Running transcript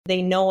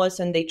they know us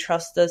and they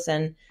trust us.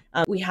 And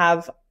we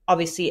have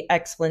obviously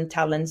excellent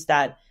talents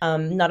that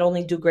not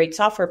only do great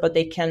software, but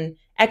they can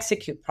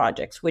execute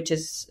projects, which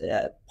is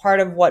part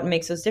of what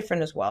makes us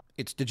different as well.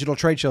 It's digital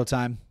trade show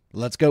time.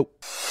 Let's go.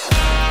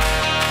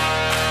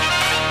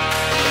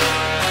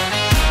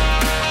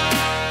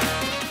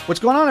 What's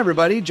going on,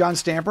 everybody? John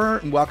Stamper,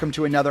 and welcome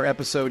to another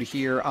episode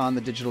here on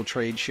the Digital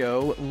Trade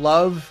Show.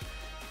 Love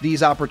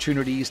these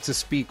opportunities to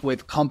speak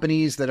with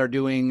companies that are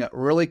doing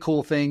really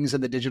cool things in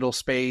the digital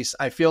space.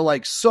 I feel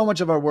like so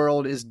much of our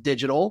world is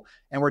digital,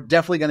 and we're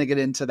definitely going to get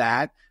into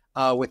that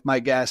with my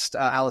guest,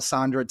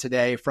 Alessandra,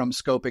 today from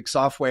Scopic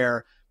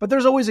Software. But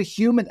there's always a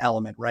human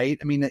element, right?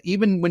 I mean,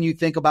 even when you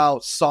think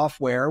about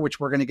software, which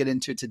we're going to get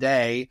into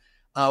today,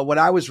 what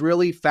I was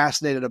really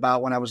fascinated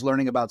about when I was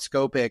learning about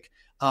Scopic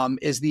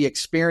is the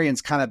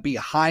experience kind of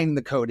behind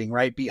the coding,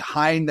 right?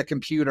 Behind the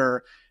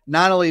computer.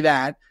 Not only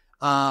that,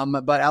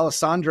 but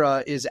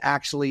Alessandra is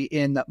actually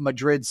in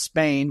Madrid,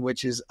 Spain,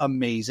 which is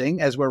amazing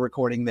as we're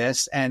recording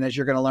this. And as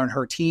you're going to learn,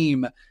 her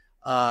team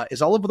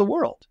is all over the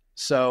world.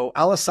 So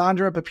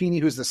Alessandra Papini,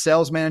 who's the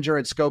sales manager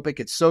at Scopic,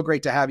 it's so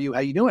great to have you. How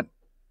you doing?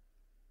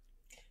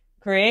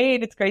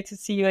 Great. It's great to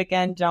see you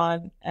again,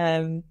 John.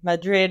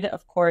 Madrid,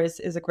 of course,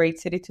 is a great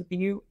city to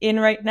be in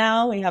right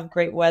now. We have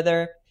great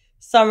weather.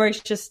 Summer is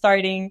just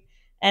starting.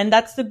 And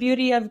that's the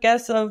beauty, I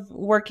guess, of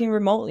working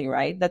remotely,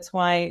 right? That's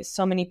why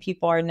so many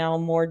people are now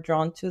more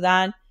drawn to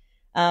that.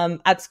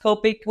 At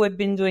Scopic, we've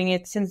been doing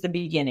it since the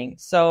beginning.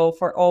 So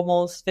for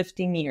almost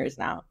 15 years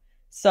now.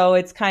 So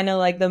it's kind of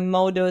like the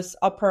modus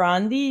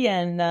operandi,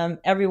 and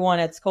everyone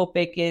at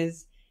Scopic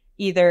is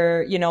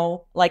either,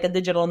 like a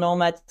digital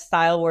nomad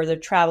style where they're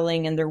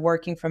traveling and they're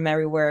working from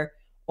everywhere,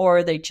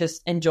 or they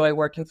just enjoy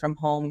working from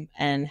home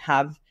and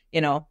have,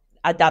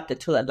 adapted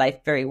to that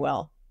life very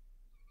well.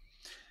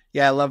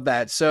 Yeah, I love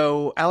that.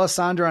 So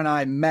Alessandra and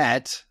I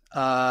met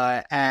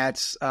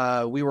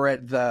we were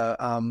at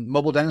the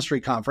Mobile Dentistry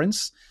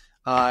Conference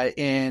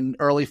in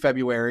early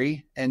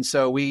February. And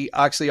so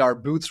our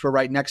booths were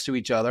right next to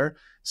each other.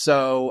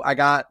 So I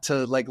got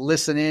to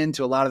listen in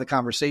to a lot of the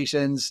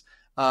conversations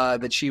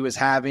that she was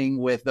having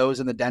with those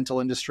in the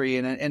dental industry.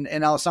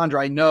 And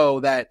Alessandra, I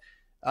know that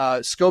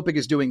Scopic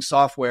is doing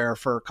software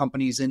for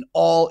companies in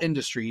all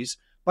industries.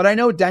 But I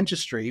know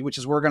dentistry, which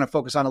is we're going to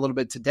focus on a little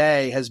bit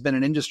today, has been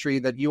an industry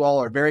that you all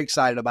are very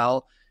excited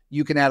about.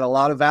 You can add a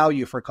lot of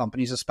value for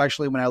companies,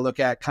 especially when I look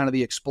at kind of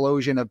the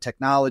explosion of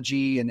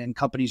technology and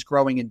companies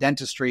growing in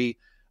dentistry,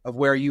 of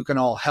where you can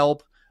all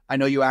help. I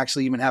know you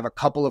actually even have a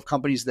couple of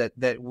companies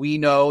that we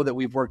know that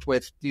we've worked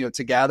with,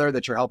 together,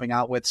 that you're helping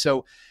out with.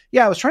 So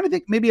yeah, I was trying to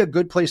think maybe a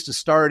good place to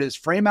start is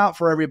frame out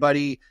for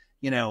everybody,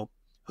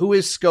 who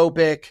is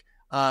Scopic?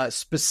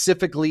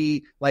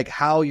 Specifically,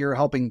 how you're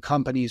helping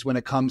companies when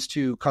it comes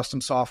to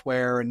custom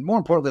software, and more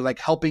importantly,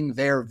 helping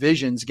their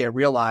visions get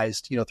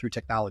realized, through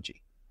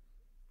technology.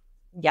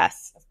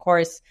 Yes, of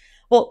course.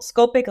 Well,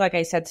 Scopic, like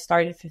I said,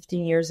 started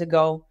 15 years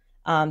ago.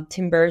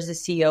 Tim Burr is the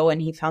CEO,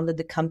 and he founded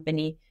the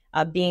company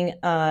being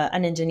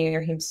an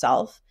engineer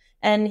himself.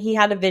 And he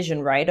had a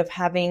vision, right, of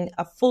having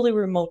a fully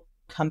remote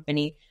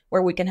company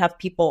where we can have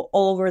people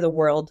all over the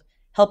world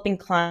helping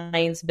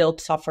clients build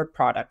software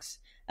products.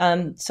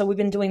 So we've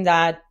been doing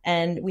that,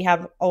 and we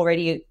have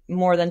already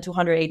more than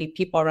 280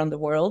 people around the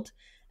world.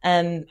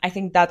 And I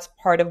think that's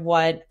part of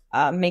what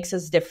makes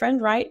us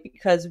different, right?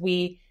 Because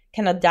we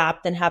can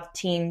adapt and have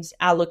teams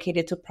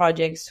allocated to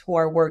projects who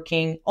are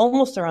working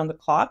almost around the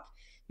clock,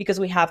 because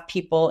we have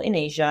people in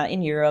Asia,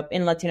 in Europe,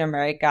 in Latin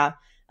America.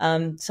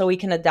 So we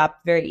can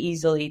adapt very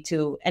easily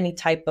to any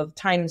type of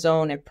time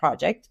zone and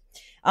project.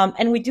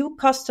 And we do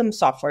custom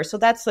software. So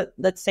that's,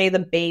 let's say, the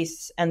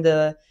base and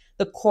the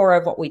core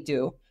of what we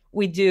do.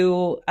 We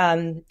do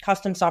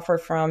custom software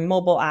from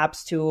mobile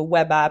apps to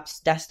web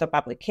apps, desktop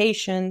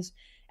applications,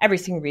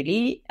 everything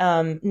really.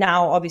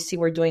 Now, obviously,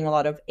 we're doing a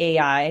lot of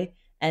AI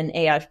and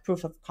AI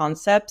proof of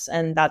concepts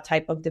and that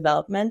type of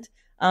development.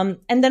 And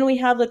then we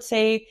have, let's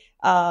say,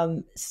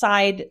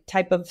 side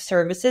type of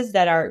services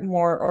that are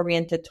more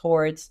oriented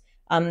towards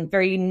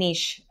very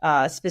niche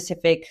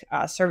specific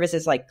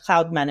services like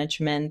cloud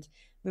management,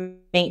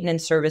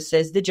 maintenance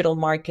services, digital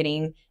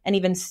marketing, and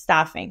even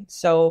staffing.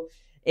 So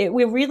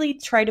we really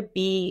try to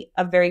be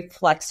a very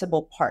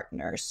flexible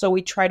partner. So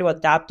we try to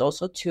adapt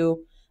also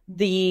to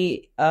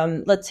the,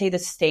 let's say, the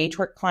stage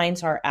where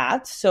clients are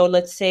at. So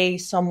let's say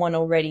someone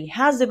already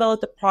has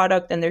developed a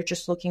product and they're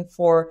just looking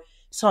for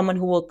someone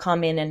who will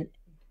come in and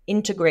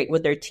integrate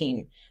with their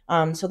team.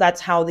 So that's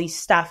how the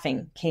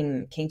staffing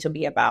came to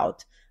be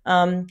about.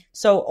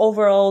 So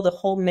overall, the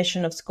whole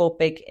mission of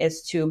Scopic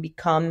is to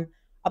become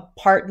a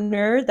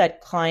partner that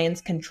clients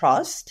can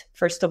trust.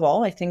 First of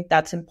all, I think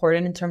that's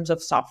important in terms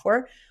of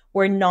software.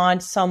 We're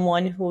not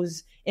someone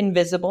who's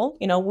invisible.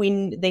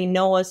 They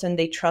know us and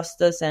they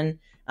trust us. And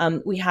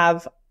we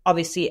have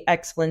obviously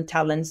excellent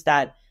talents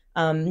that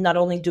not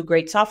only do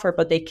great software,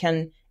 but they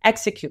can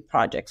execute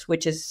projects,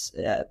 which is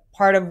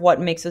part of what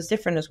makes us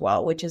different as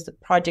well, which is the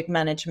project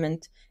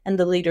management and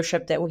the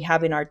leadership that we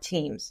have in our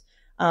teams.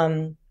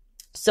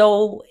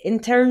 So in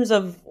terms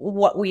of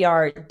what we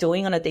are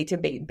doing on a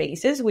day-to-day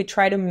basis, we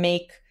try to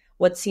make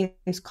what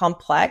seems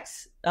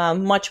complex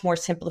much more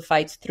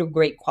simplified through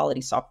great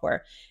quality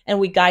software. And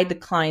we guide the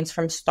clients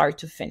from start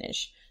to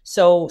finish.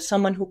 So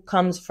someone who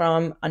comes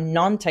from a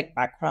non-tech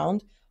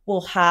background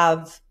will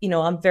have,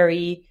 a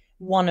very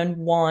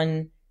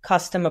one-on-one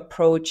custom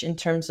approach in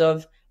terms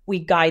of we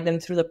guide them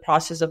through the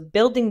process of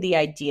building the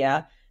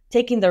idea,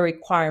 taking the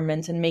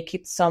requirements and make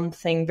it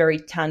something very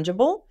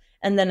tangible,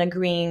 and then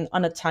agreeing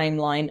on a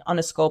timeline, on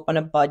a scope, on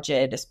a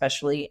budget,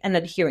 especially, and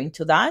adhering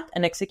to that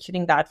and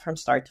executing that from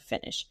start to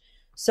finish.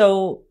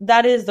 So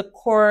that is the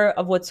core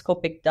of what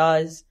Scopic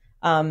does.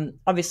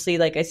 Obviously,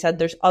 like I said,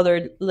 there's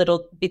other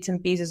little bits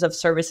and pieces of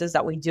services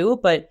that we do,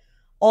 but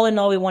all in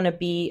all, we want to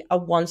be a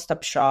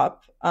one-stop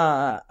shop,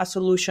 a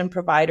solution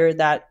provider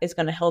that is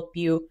going to help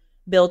you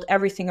build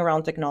everything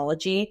around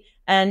technology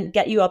and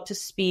get you up to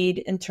speed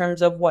in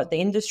terms of what the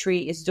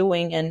industry is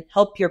doing and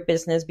help your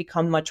business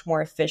become much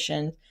more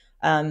efficient,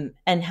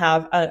 and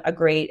have a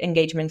great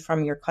engagement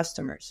from your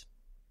customers.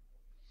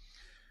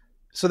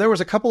 So there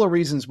was a couple of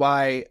reasons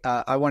why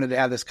I wanted to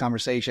have this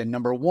conversation.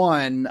 Number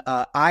one,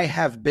 I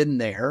have been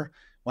there.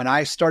 When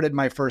I started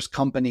my first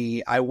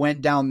company, I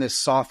went down this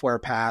software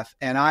path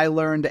and I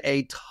learned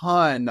a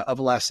ton of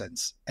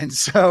lessons. And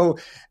so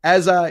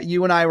as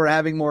you and I were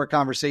having more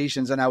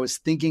conversations and I was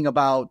thinking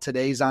about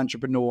today's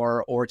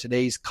entrepreneur or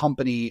today's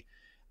company,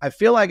 I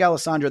feel like,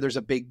 Alessandra, there's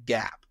a big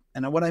gap.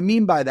 And what I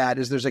mean by that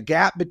is there's a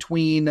gap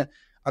between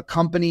a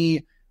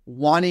company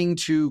wanting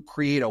to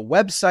create a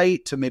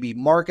website to maybe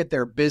market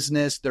their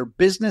business. Their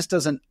business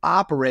doesn't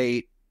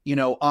operate,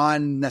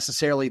 on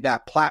necessarily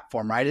that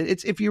platform, right?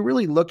 It's, if you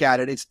really look at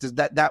it, it's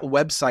that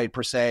website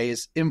per se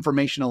is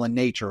informational in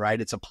nature,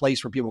 right? It's a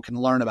place where people can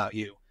learn about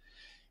you.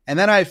 And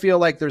then I feel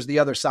like there's the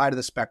other side of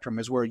the spectrum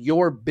is where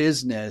your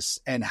business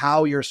and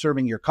how you're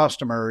serving your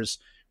customers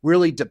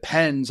really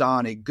depends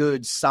on a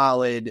good,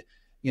 solid,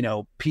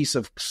 piece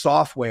of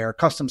software,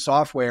 custom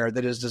software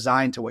that is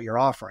designed to what you're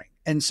offering.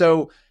 And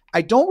so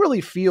I don't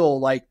really feel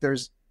like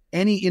there's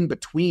any in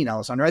between,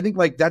 Alessandra. I think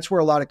like that's where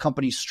a lot of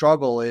companies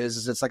struggle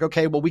is it's like,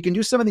 okay, well, we can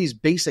do some of these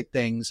basic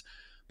things,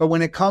 but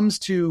when it comes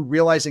to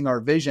realizing our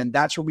vision,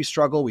 that's where we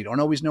struggle. We don't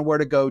always know where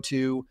to go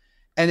to.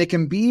 And it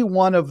can be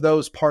one of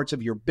those parts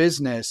of your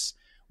business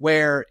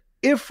where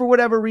if for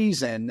whatever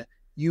reason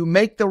you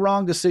make the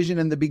wrong decision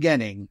in the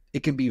beginning,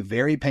 it can be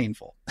very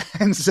painful.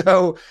 And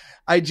so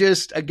I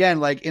just, again,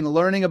 like in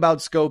learning about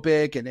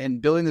Scopic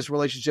and building this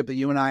relationship that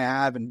you and I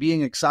have and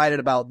being excited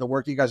about the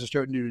work you guys are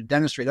starting to do to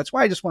dentistry, that's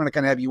why I just wanted to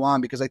kind of have you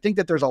on, because I think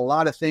that there's a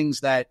lot of things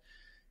that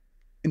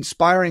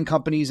inspiring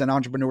companies and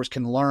entrepreneurs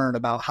can learn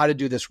about how to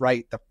do this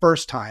right the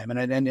first time.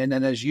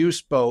 And as you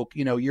spoke,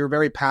 you're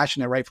very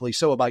passionate, rightfully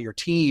so, about your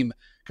team,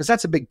 because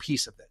that's a big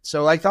piece of it.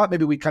 So I thought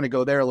maybe we'd kind of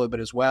go there a little bit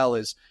as well.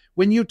 Is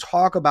when you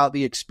talk about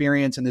the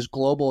experience and this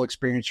global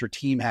experience your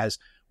team has,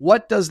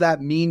 what does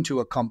that mean to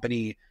a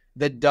company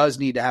that does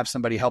need to have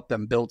somebody help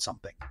them build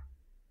something?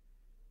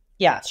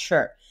 Yeah,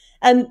 sure.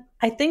 And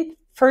I think,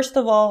 first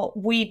of all,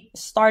 we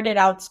started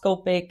out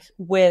Scopic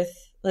with,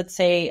 let's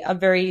say, a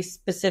very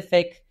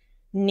specific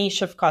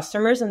niche of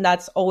customers, and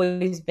that's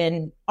always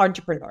been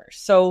entrepreneurs.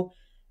 So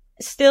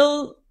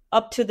still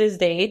up to this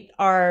date,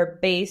 our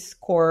base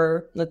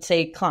core, let's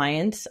say,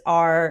 clients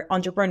are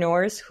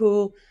entrepreneurs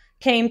who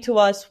came to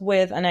us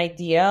with an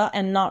idea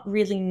and not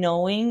really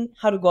knowing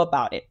how to go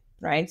about it,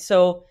 right?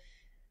 So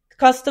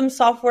custom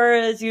software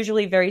is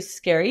usually very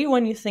scary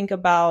when you think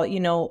about,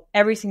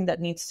 everything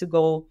that needs to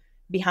go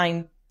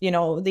behind,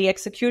 the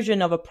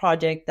execution of a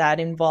project that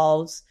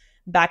involves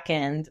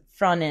backend,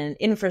 front end,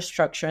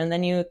 infrastructure, and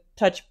then you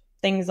touch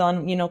things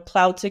on,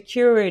 cloud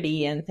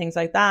security and things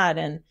like that,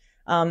 and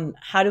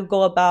how to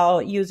go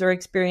about user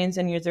experience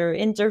and user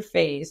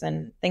interface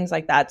and things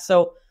like that.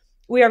 So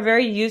we are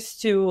very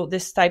used to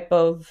this type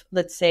of,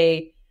 let's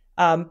say,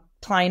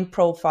 client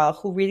profile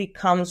who really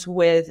comes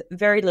with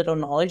very little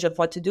knowledge of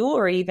what to do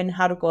or even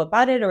how to go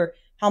about it or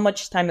how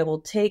much time it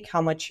will take,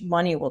 how much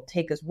money it will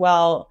take as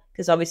well.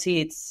 Because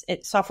obviously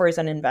software is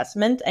an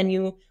investment and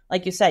you,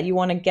 like you said, you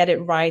want to get it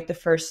right the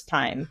first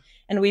time.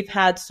 And we've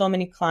had so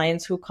many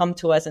clients who come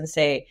to us and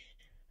say,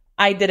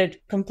 I did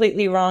it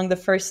completely wrong the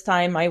first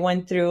time. I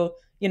went through,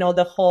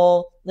 the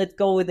whole, let's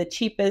go with the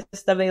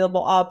cheapest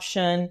available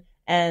option.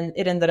 And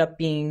it ended up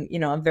being,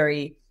 a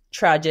very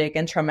tragic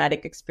and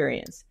traumatic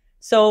experience.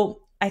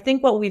 So I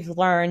think what we've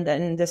learned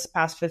in this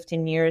past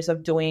 15 years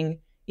of doing,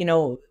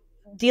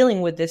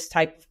 dealing with this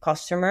type of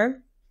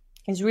customer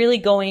is really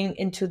going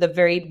into the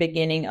very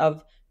beginning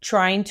of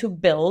trying to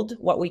build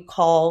what we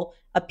call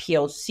a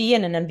POC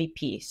and an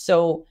MVP.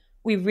 So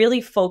we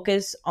really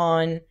focus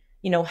on,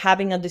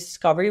 having a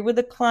discovery with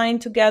the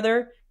client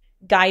together,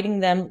 guiding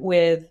them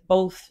with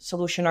both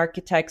solution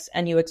architects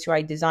and UX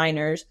UI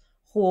designers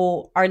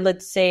who are,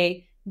 let's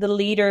say, the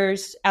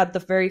leaders at the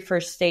very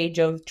first stage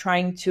of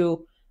trying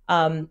to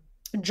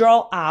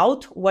draw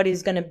out what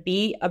is going to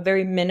be a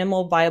very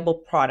minimal viable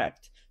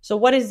product. So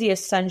what is the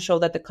essential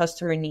that the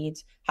customer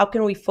needs? How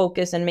can we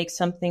focus and make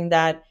something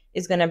that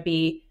is going to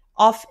be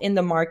off in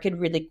the market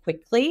really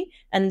quickly,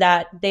 and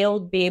that they'll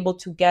be able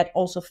to get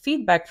also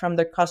feedback from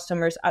their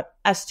customers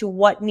as to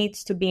what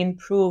needs to be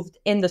improved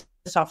in the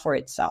software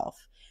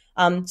itself.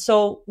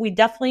 So we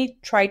definitely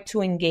try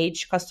to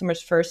engage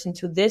customers first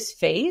into this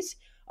phase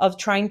of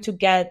trying to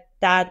get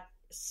that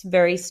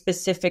very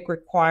specific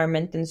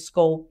requirement and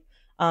scope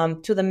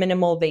to the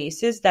minimal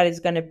basis that is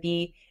going to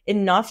be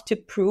enough to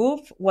prove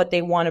what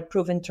they want to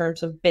prove in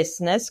terms of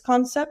business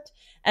concept.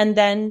 And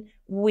then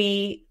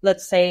we,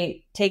 let's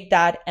say, take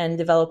that and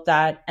develop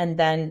that. And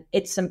then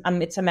it's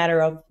a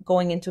matter of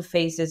going into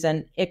phases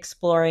and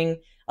exploring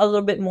a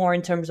little bit more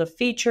in terms of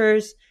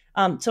features.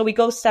 So we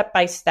go step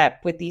by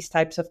step with these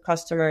types of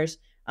customers.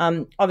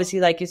 Obviously,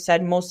 like you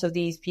said, most of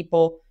these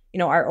people,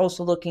 are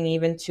also looking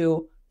even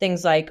to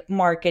things like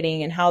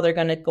marketing and how they're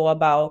going to go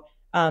about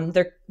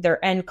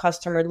their end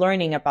customer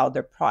learning about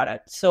their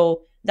product.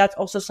 So that's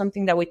also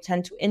something that we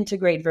tend to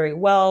integrate very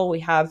well. We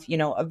have,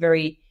 a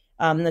very,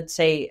 let's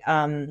say,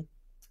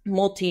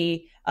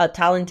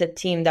 multi-talented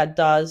team that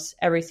does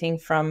everything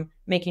from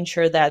making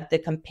sure that the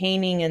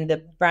campaigning and the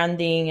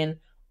branding and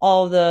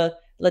all the,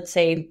 let's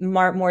say,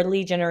 more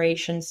lead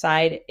generation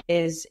side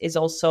is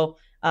also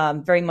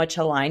very much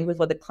aligned with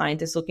what the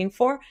client is looking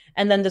for.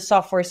 And then the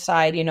software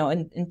side,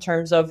 in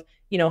terms of,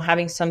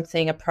 having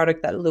a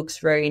product that looks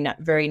very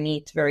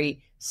neat,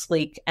 very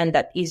sleek, and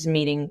that is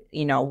meeting,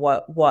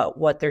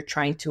 what they're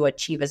trying to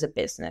achieve as a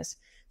business.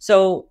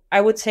 So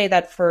I would say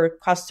that for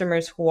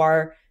customers who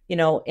are,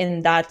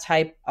 in that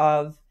type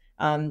of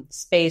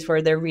space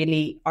where they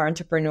really are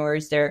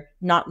entrepreneurs, they're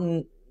not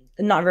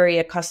very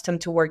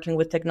accustomed to working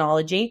with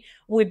technology,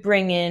 we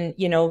bring in,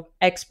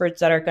 experts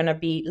that are going to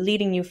be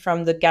leading you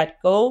from the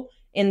get-go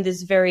in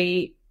this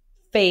very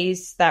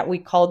phase that we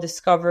call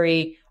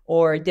discovery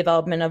or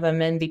development of an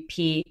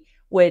MVP,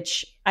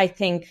 which I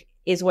think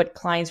is what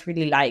clients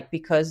really like,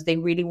 because they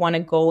really want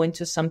to go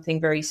into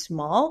something very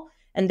small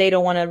and they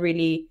don't want to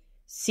really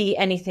see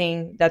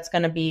anything that's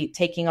going to be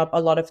taking up a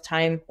lot of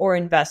time or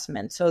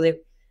investment. So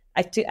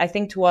I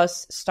think to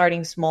us,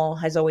 starting small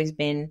has always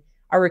been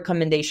our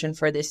recommendation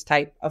for this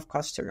type of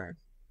customer.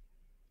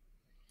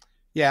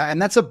 Yeah,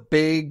 and that's a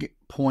big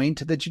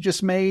point that you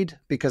just made,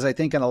 because I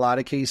think in a lot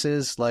of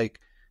cases, like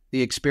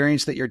the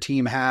experience that your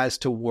team has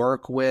to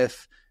work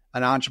with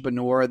an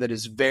entrepreneur that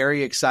is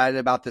very excited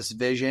about this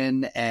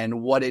vision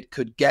and what it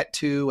could get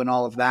to and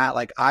all of that.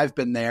 Like I've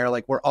been there,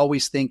 like we're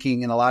always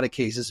thinking in a lot of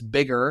cases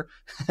bigger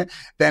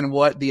than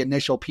what the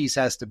initial piece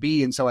has to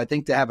be. And so I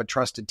think to have a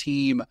trusted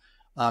team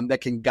that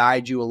can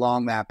guide you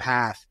along that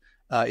path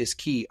is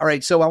key. All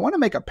right. So I want to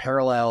make a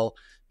parallel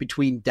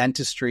between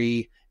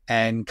dentistry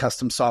and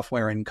custom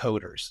software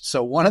encoders.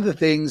 So one of the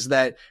things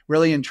that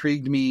really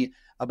intrigued me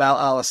about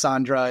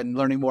Alessandra and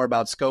learning more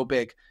about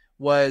Scopic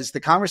was the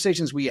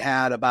conversations we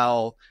had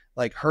about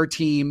like her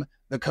team,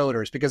 the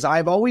coders, because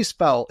I've always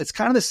felt it's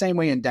kind of the same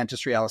way in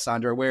dentistry,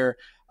 Alessandra, where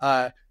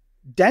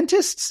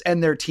dentists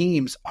and their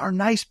teams are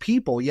nice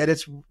people, yet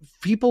it's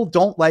people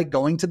don't like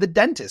going to the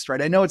dentist,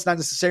 right? I know it's not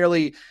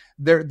necessarily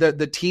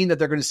the team that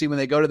they're going to see when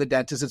they go to the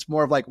dentist. It's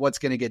more of like what's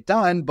going to get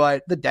done,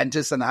 but the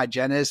dentist and the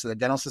hygienist and the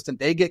dental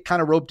assistant, they get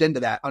kind of roped into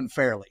that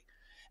unfairly.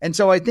 And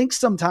so I think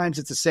sometimes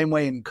it's the same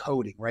way in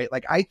coding, right?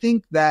 Like I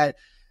think that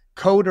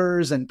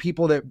coders and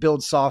people that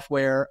build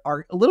software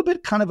are a little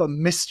bit kind of a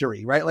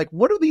mystery, right? Like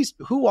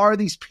who are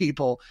these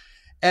people?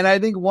 And I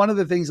think one of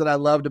the things that I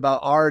loved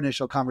about our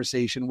initial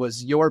conversation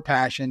was your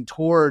passion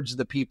towards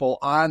the people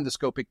on the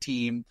Scopic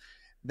team.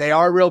 They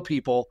are real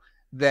people.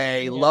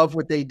 They love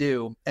what they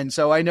do. And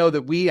so I know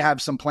that we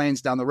have some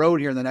plans down the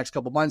road here in the next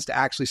couple of months to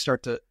actually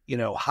start to,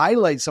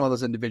 highlight some of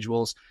those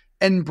individuals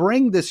and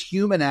bring this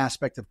human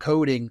aspect of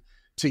coding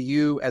to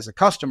you as a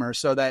customer,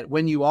 so that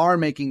when you are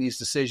making these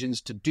decisions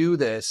to do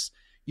this,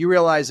 you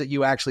realize that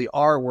you actually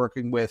are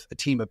working with a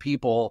team of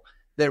people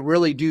that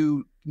really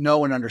do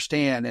know and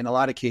understand in a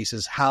lot of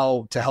cases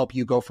how to help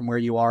you go from where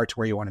you are to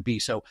where you want to be.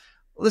 So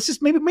let's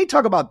just maybe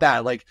talk about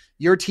that, like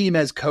your team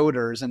as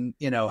coders and,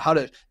 how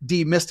to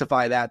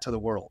demystify that to the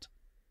world.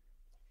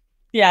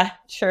 Yeah,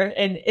 sure.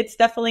 And it's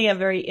definitely a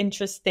very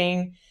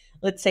interesting,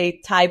 let's say,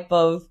 type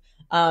of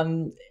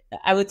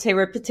I would say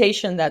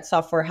reputation that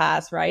software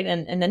has, right?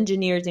 And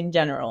engineers in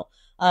general.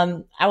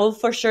 I will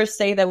for sure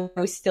say that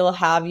we still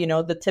have,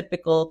 the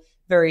typical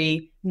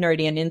very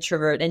nerdy and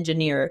introvert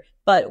engineer,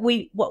 but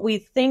what we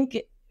think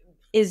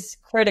is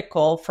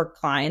critical for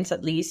clients,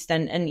 at least,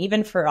 and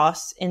even for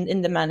us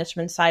in the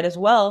management side as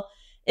well,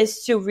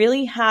 is to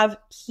really have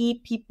key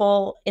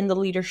people in the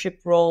leadership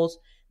roles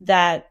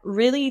that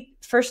really,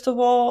 first of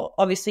all,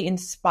 obviously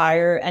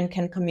inspire and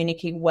can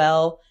communicate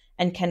well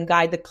and can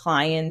guide the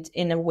client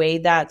in a way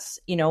that's,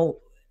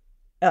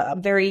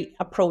 very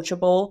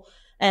approachable.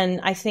 And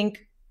I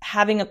think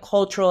having a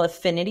cultural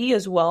affinity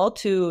as well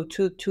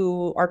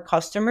to our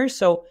customers.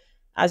 So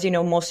as you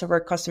know, most of our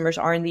customers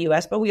are in the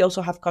US, but we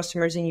also have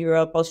customers in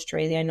Europe,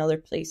 Australia, and other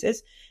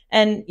places.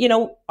 And,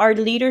 our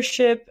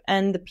leadership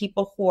and the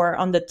people who are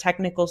on the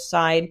technical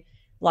side,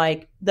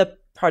 like the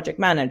project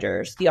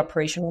managers, the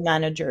operational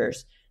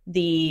managers,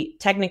 the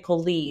technical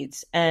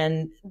leads,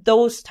 and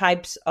those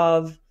types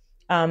of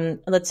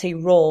let's say,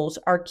 roles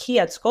are key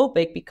at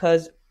Scopic,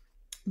 because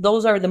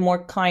those are the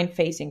more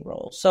client-facing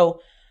roles.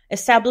 So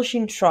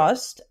establishing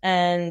trust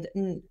and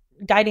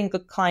guiding the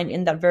client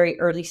in that very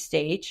early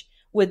stage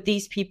with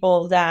these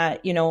people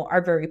that,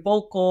 are very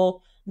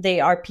vocal. They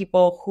are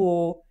people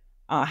who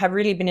have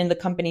really been in the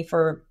company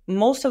for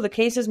most of the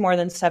cases more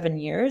than 7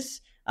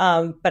 years,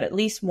 but at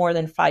least more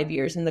than 5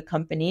 years in the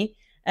company.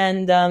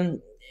 And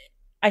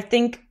I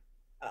think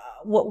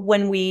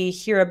when we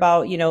hear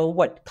about,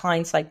 what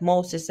clients like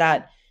most is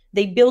that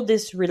they build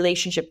this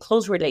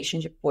close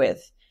relationship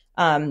with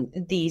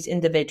these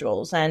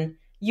individuals. And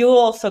you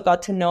also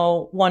got to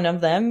know one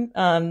of them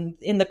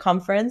in the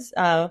conference,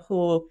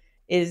 who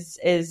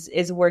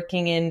is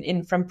working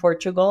in from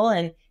Portugal,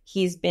 and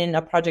he's been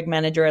a project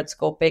manager at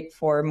Scopic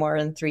for more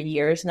than 3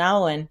 years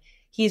now, and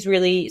he's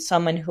really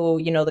someone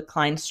who the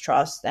clients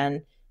trust,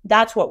 and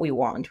that's what we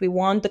want. We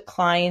want the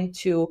client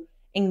to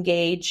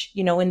engage,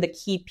 in the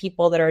key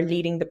people that are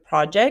leading the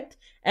project,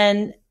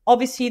 and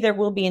obviously there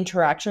will be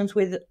interactions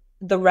with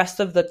the rest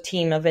of the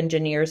team of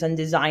engineers and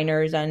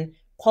designers and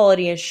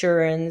quality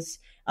assurance.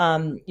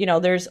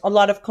 There's a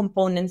lot of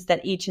components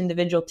that each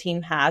individual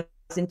team has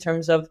in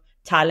terms of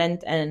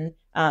talent and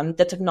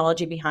the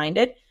technology behind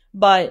it.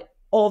 But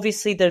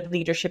obviously the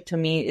leadership, to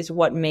me, is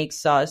what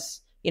makes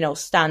us,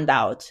 stand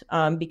out,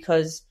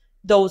 because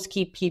those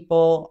key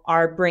people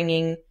are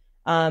bringing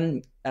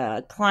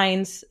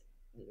clients,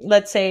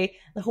 let's say,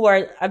 who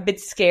are a bit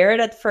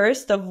scared at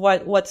first of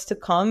what's to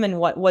come and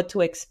what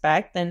to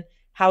expect, and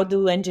how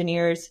do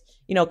engineers,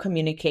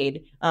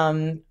 communicate?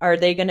 Are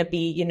they going to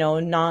be,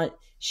 not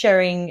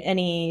sharing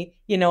any,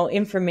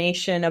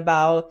 information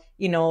about,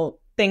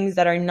 things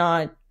that are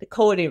not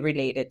coding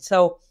related?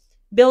 So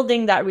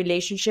building that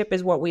relationship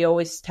is what we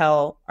always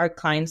tell our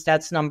clients.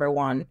 That's number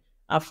one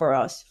for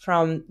us,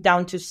 from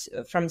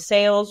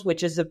sales,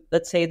 which is,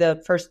 let's say,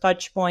 the first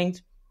touch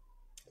point,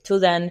 to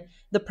then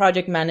the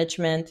project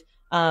management,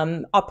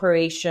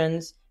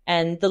 operations,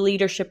 and the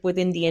leadership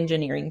within the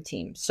engineering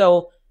team.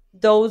 So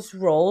those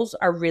roles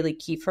are really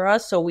key for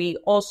us. So we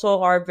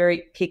also are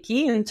very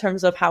picky in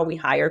terms of how we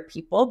hire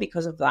people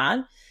because of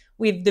that.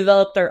 We've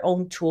developed our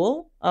own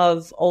tool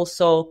of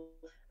also,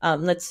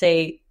 let's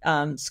say,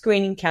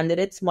 screening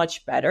candidates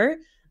much better.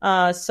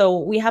 So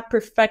we have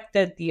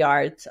perfected the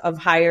art of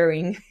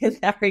hiring in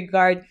that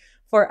regard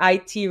for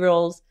IT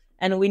roles.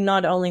 And we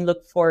not only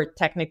look for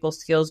technical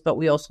skills, but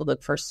we also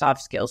look for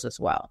soft skills as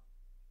well.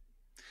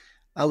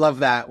 I love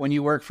that. When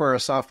you work for a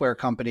software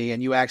company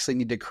and you actually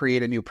need to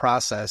create a new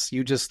process,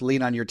 you just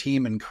lean on your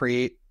team and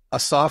create a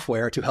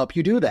software to help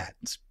you do that.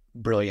 It's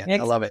brilliant.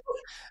 I love it.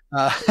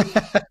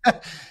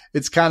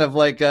 It's kind of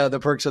like the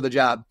perks of the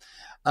job.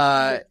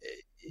 It's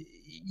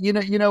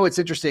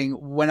interesting.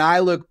 When I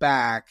look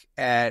back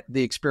at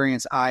the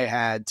experience I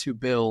had to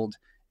build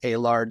a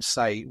large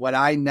site, what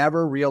I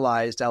never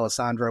realized,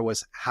 Alessandra,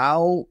 was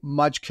how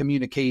much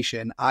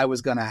communication I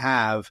was going to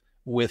have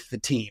with the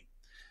team.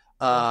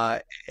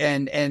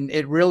 And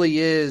it really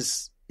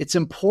is, it's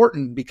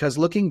important, because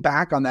looking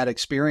back on that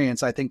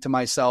experience, I think to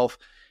myself,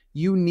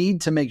 you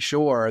need to make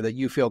sure that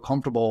you feel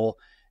comfortable,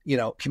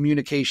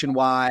 communication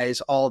wise,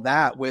 all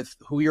that, with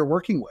who you're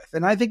working with.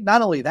 And I think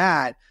not only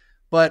that,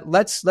 but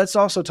let's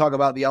also talk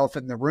about the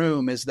elephant in the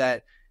room, is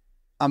that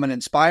I'm an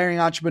inspiring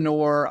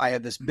entrepreneur. I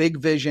have this big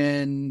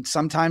vision.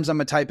 Sometimes I'm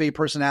a type A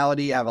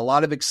personality. I have a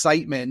lot of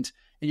excitement,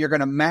 and you're going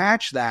to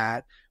match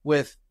that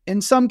with,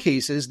 in some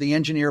cases, the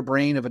engineer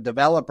brain of a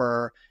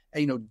developer,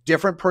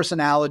 different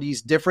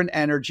personalities, different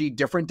energy,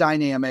 different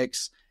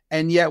dynamics.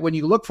 And yet when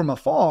you look from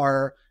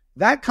afar,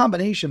 that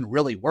combination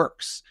really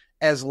works,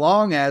 as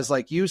long as,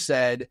 like you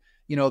said,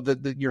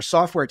 your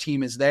software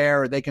team is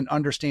there, they can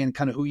understand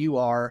kind of who you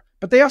are,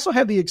 but they also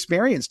have the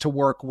experience to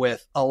work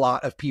with a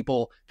lot of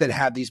people that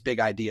have these big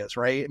ideas,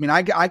 right? I mean,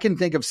 I can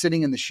think of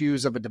sitting in the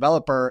shoes of a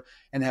developer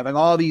and having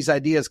all these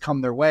ideas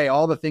come their way,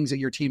 all the things that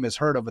your team has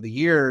heard over the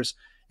years,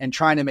 and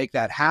trying to make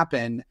that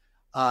happen.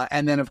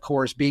 And then, of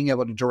course, being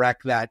able to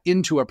direct that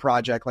into a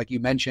project, like you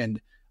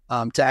mentioned,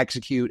 to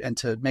execute and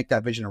to make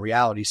that vision a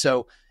reality.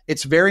 So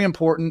it's very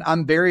important.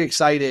 I'm very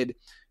excited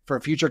for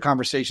future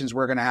conversations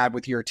we're going to have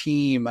with your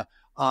team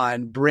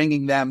on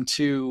bringing them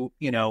to,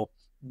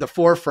 the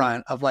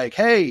forefront of, like,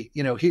 hey,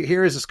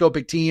 here is a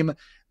Scopic team.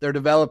 They're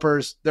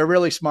developers. They're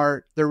really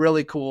smart. They're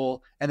really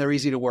cool, and they're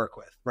easy to work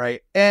with.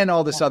 Right. And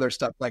all this other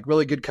stuff, like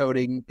really good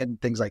coding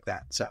and things like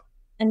that. So.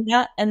 And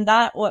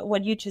that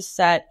what you just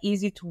said,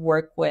 easy to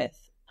work with.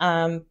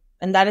 And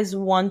that is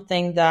one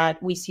thing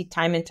that we see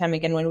time and time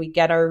again when we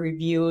get our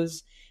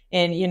reviews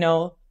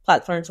in,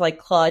 platforms like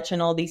Clutch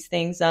and all these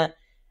things, that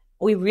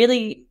we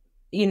really,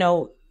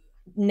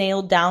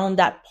 nail down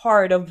that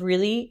part of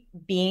really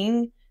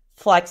being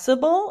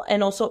flexible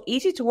and also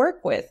easy to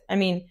work with. I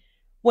mean,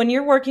 when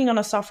you're working on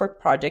a software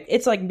project,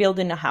 it's like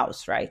building a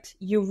house, right?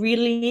 You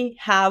really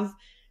have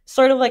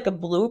sort of like a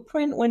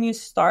blueprint when you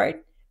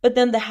start, but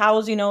then the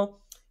house, you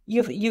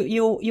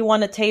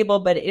want a table,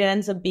 but it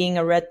ends up being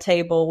a red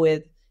table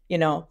with,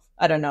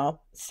 I don't know,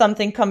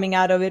 something coming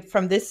out of it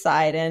from this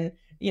side, and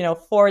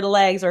 4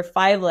 legs or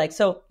 5 legs.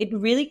 So it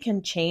really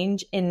can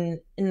change in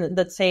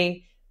let's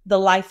say the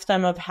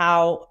lifetime of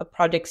how a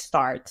project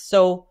starts.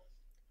 So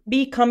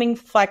becoming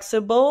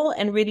flexible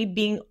and really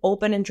being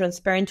open and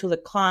transparent to the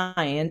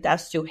client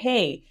as to,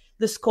 hey,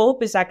 the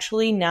scope is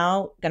actually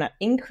now going to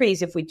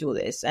increase if we do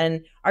this.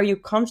 And are you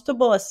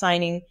comfortable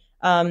assigning,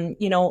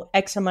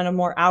 X amount of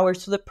more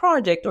hours to the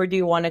project? Or do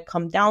you want to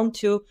come down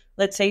to,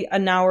 let's say,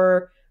 an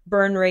hour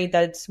burn rate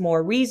that's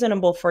more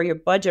reasonable for your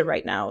budget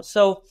right now?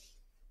 So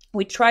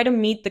we try to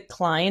meet the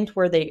client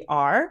where they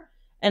are.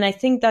 And I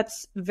think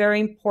that's very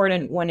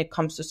important when it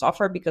comes to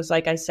software, because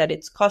like I said,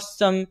 it's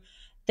custom.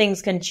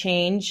 Things can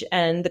change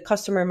and the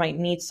customer might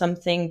need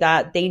something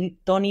that they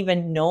don't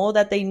even know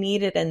that they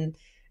need it. And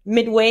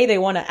midway, they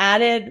want to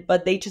add it,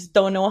 but they just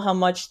don't know how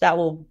much that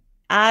will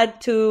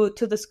add to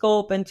the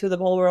scope and to the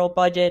overall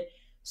budget.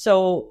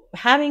 So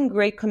having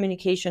great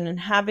communication and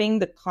having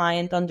the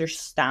client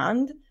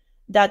understand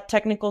that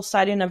technical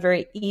side in a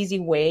very easy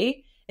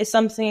way is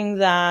something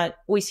that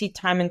we see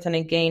time and time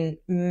again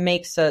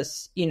makes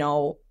us,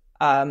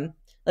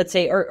 let's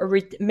say,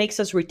 makes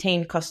us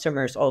retain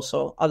customers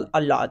also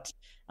a lot,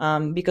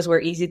 because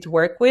we're easy to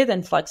work with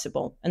and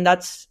flexible. And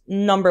that's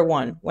number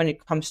one when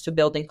it comes to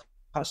building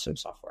custom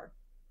software.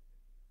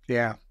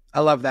 Yeah,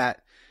 I love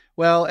that.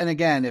 Well, and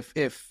again,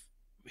 if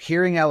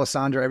hearing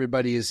Alessandra,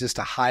 everybody, is just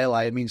a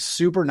highlight. I mean,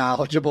 super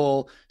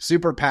knowledgeable,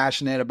 super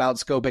passionate about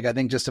Scopic. I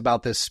think just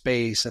about this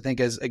space. I think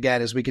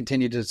as we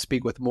continue to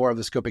speak with more of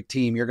the Scopic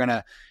team, you're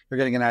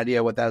getting an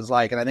idea what that's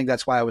like. And I think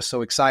that's why I was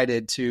so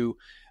excited to,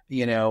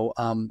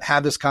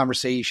 have this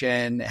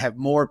conversation, have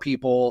more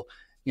people,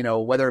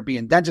 whether it be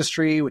in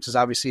dentistry, which is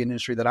obviously an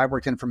industry that I've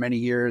worked in for many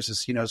years,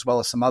 as well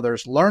as some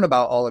others, learn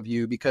about all of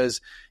you,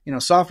 because,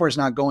 software is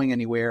not going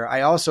anywhere.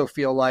 I also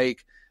feel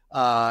like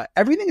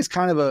everything is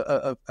kind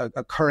of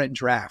a current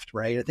draft,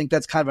 right? I think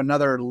that's kind of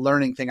another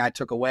learning thing I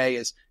took away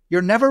is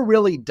you're never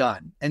really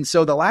done. And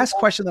so the last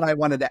question that I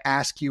wanted to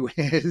ask you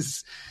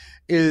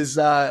is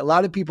a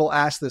lot of people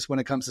ask this when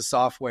it comes to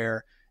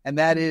software, and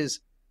that is,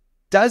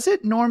 does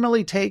it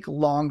normally take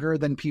longer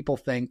than people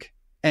think?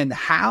 And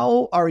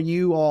how are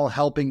you all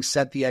helping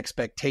set the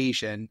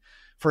expectation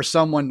for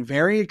someone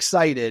very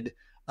excited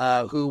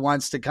who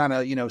wants to kind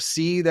of,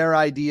 see their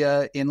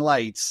idea in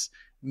lights,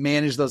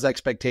 manage those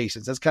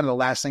expectations? That's kind of the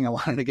last thing I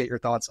wanted to get your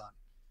thoughts on.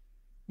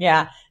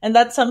 Yeah. And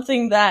that's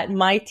something that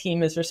my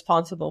team is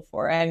responsible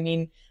for. I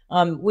mean,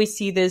 we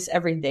see this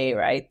every day,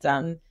 right?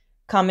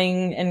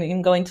 Coming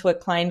and going to a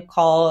client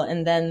call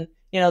and then,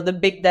 the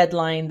big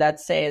deadline that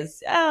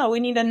says, we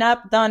need an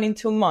app done in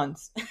 2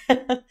 months.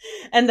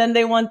 And then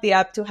they want the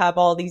app to have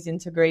all these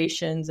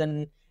integrations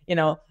and,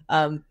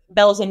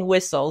 bells and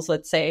whistles,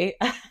 let's say.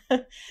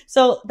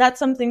 So that's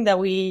something that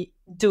we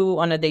do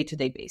on a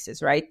day-to-day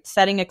basis, right?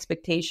 Setting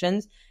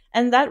expectations.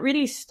 And that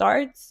really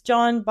starts,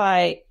 John,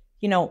 by,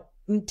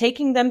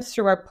 taking them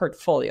through our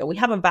portfolio. We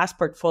have a vast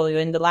portfolio.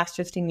 In the last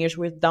 15 years,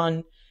 we've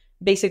done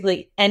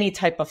basically any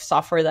type of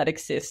software that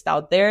exists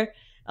out there,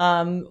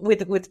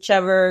 with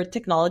whichever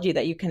technology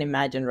that you can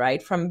imagine,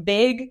 right? From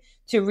big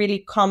to really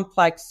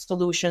complex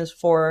solutions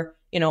for,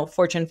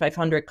 Fortune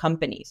 500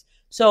 companies.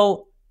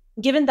 So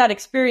given that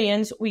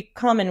experience, we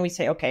come and we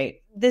say,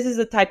 okay, this is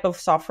the type of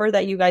software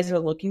that you guys are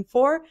looking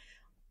for.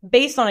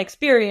 Based on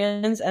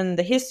experience and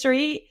the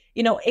history,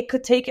 it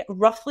could take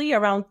roughly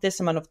around this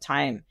amount of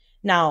time.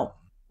 Now,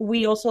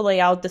 we also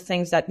lay out the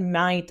things that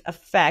might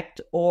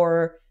affect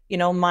or,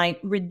 might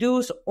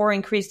reduce or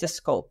increase the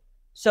scope.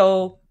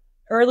 So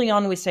early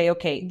on, we say,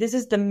 okay, this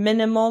is the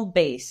minimal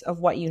base of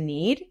what you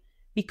need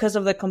because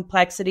of the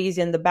complexities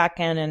in the back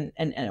end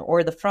and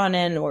or the front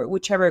end or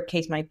whichever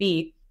case might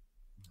be.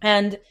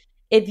 And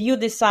if you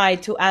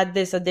decide to add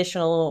this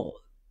additional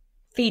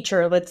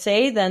feature, let's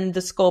say, then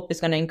the scope is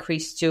going to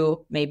increase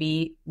to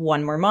maybe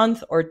 1 more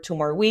month or 2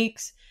 more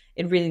weeks.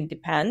 It really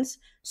depends.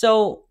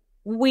 So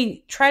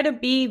we try to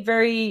be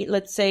very,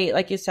 let's say,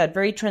 like you said,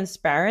 very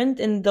transparent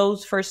in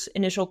those first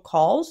initial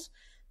calls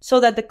so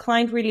that the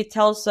client really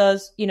tells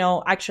us,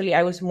 actually,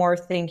 I was more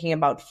thinking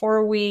about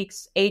 4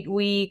 weeks, 8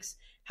 weeks.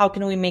 How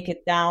can we make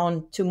it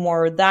down to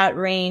more that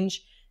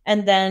range?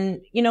 And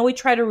then, we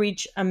try to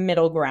reach a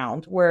middle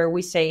ground where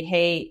we say,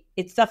 hey,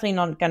 it's definitely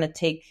not going to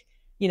take,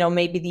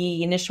 maybe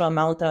the initial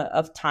amount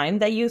of time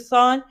that you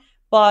thought.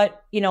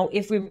 But,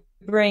 if we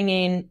bring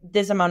in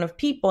this amount of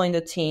people in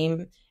the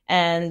team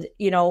and,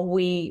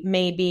 we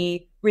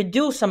maybe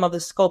reduce some of the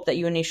scope that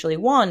you initially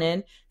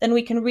wanted, then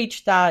we can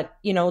reach that,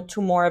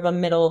 to more of a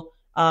middle,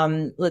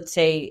 let's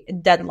say,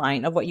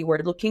 deadline of what you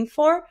were looking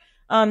for.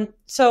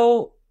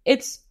 So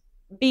it's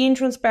being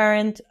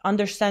transparent,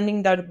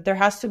 understanding that there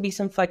has to be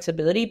some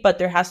flexibility, but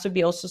there has to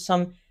be also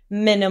some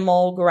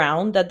minimal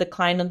ground that the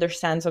client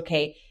understands,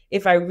 okay,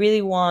 if I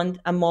really want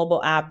a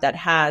mobile app that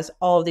has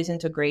all of these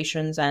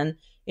integrations and,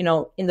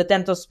 in the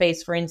dental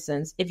space, for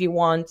instance, if you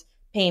want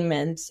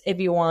payments, if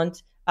you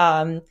want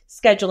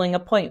scheduling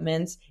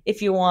appointments,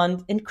 if you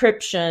want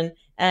encryption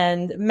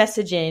and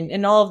messaging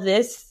and all of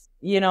this,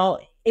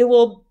 it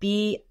will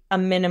be a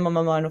minimum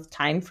amount of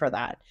time for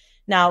that.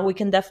 Now, we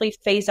can definitely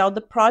phase out the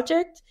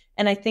project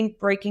And I think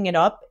breaking it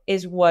up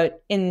is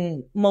what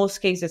in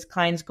most cases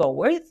clients go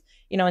with,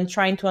 and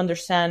trying to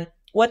understand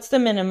what's the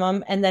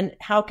minimum and then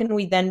how can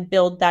we then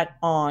build that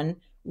on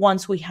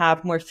once we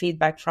have more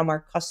feedback from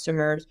our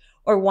customers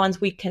or once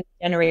we can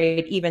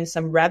generate even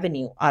some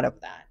revenue out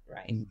of that,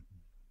 right?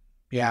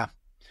 Yeah.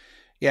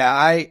 Yeah.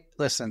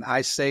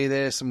 I say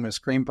this, I'm going to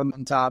scream from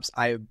the tops.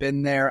 I have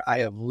been there. I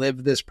have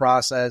lived this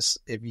process.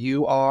 If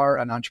you are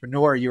an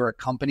entrepreneur, you're a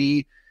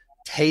company,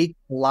 take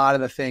a lot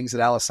of the things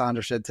that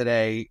Alessandra said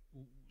today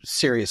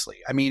seriously.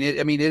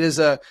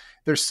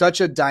 There's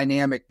such a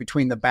dynamic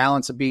between the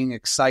balance of being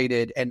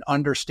excited and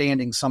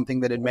understanding something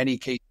that in many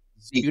cases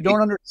you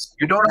don't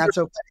understand. That's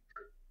okay,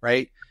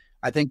 right?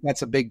 I think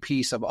that's a big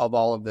piece of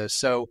all of this.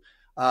 So,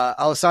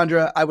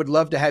 Alessandra, I would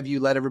love to have you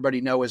let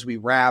everybody know as we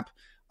wrap,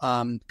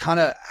 kind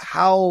of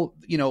how,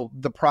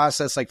 the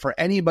process, like for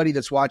anybody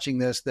that's watching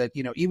this, that,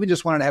 even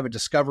just wanted to have a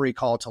discovery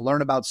call to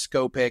learn about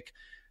Scopic,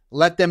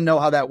 let them know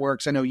how that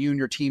works. I know you and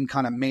your team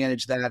kind of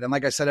manage that. And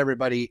like I said,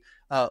 everybody,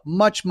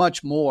 much,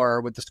 much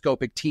more with the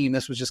Scopic team.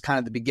 This was just kind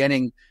of the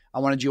beginning. I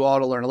wanted you all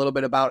to learn a little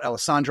bit about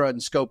Alessandra and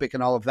Scopic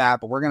and all of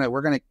that, but we're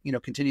going to,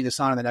 continue this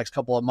on in the next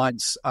couple of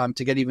months,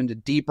 to get even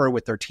deeper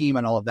with their team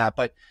and all of that.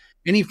 But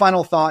any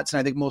final thoughts? And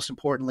I think most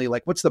importantly,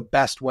 like what's the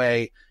best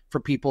way for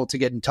people to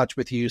get in touch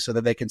with you so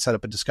that they can set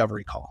up a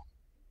discovery call?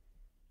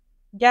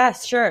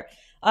 Yes, sure.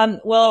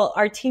 Well,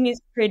 our team is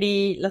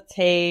pretty, let's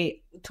say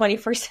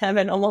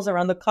 24/7, almost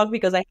around the clock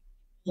because I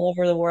all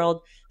over the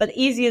world. But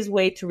the easiest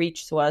way to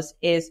reach to us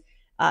is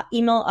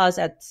email us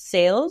at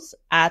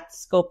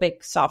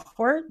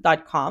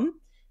sales@scopicsoftware.com.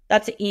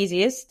 That's the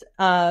easiest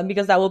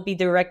because that will be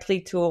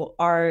directly to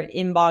our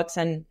inbox,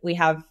 and we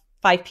have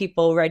 5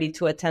 people ready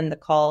to attend the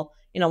call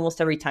in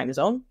almost every time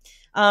zone.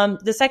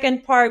 The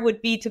second part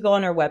would be to go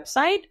on our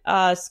website,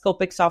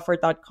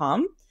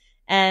 scopicsoftware.com,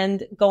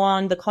 and go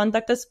on the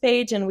contact us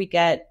page, and we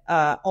get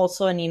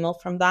also an email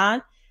from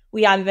that.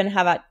 We even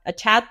have a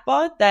chat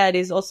bot that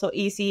is also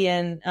easy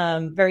and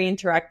very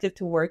interactive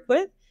to work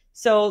with.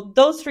 So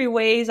those 3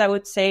 ways I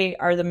would say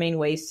are the main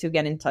ways to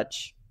get in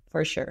touch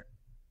for sure.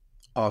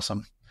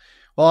 Awesome.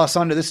 Well,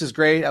 Alessandra, this is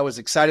great. I was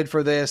excited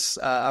for this.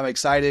 I'm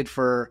excited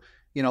for,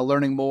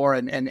 learning more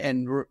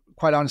and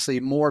quite honestly,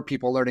 more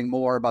people learning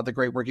more about the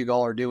great work you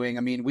all are doing.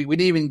 I mean, we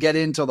didn't even get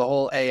into the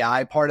whole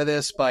AI part of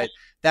this, but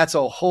that's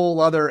a whole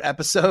other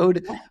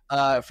episode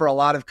for a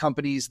lot of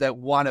companies that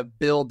want to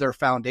build their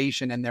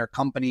foundation and their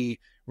company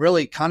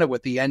really kind of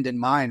with the end in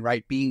mind,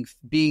 right?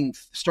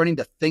 Starting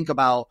to think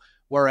about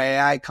where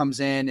AI comes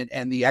in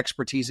and the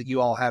expertise that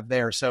you all have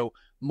there. So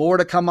more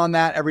to come on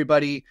that,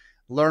 everybody.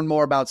 Learn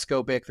more about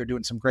Scopic. They're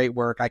doing some great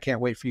work. I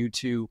can't wait for you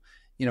to,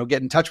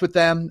 get in touch with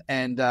them.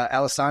 And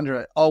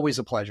Alessandra, always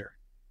a pleasure.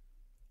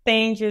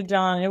 Thank you,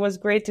 John. It was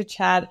great to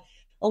chat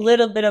a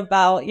little bit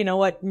about,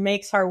 what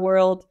makes our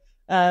world,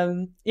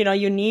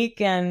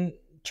 unique and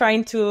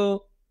trying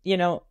to,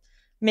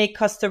 make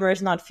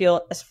customers not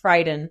feel as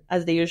frightened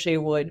as they usually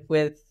would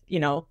with,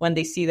 when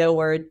they see the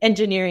word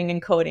engineering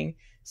and coding.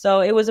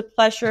 So it was a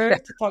pleasure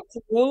to talk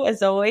to you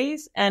as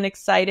always, and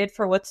excited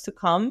for what's to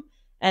come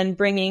and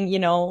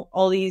bringing,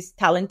 all these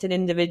talented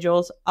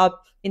individuals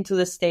up into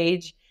the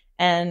stage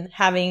and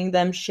having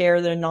them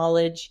share their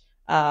knowledge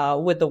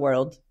with the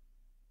world.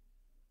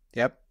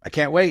 Yep. I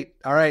can't wait.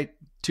 All right.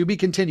 To be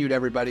continued,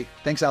 everybody.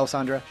 Thanks,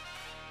 Alessandra.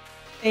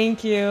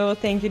 Thank you.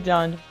 Thank you,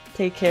 John.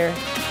 Take care.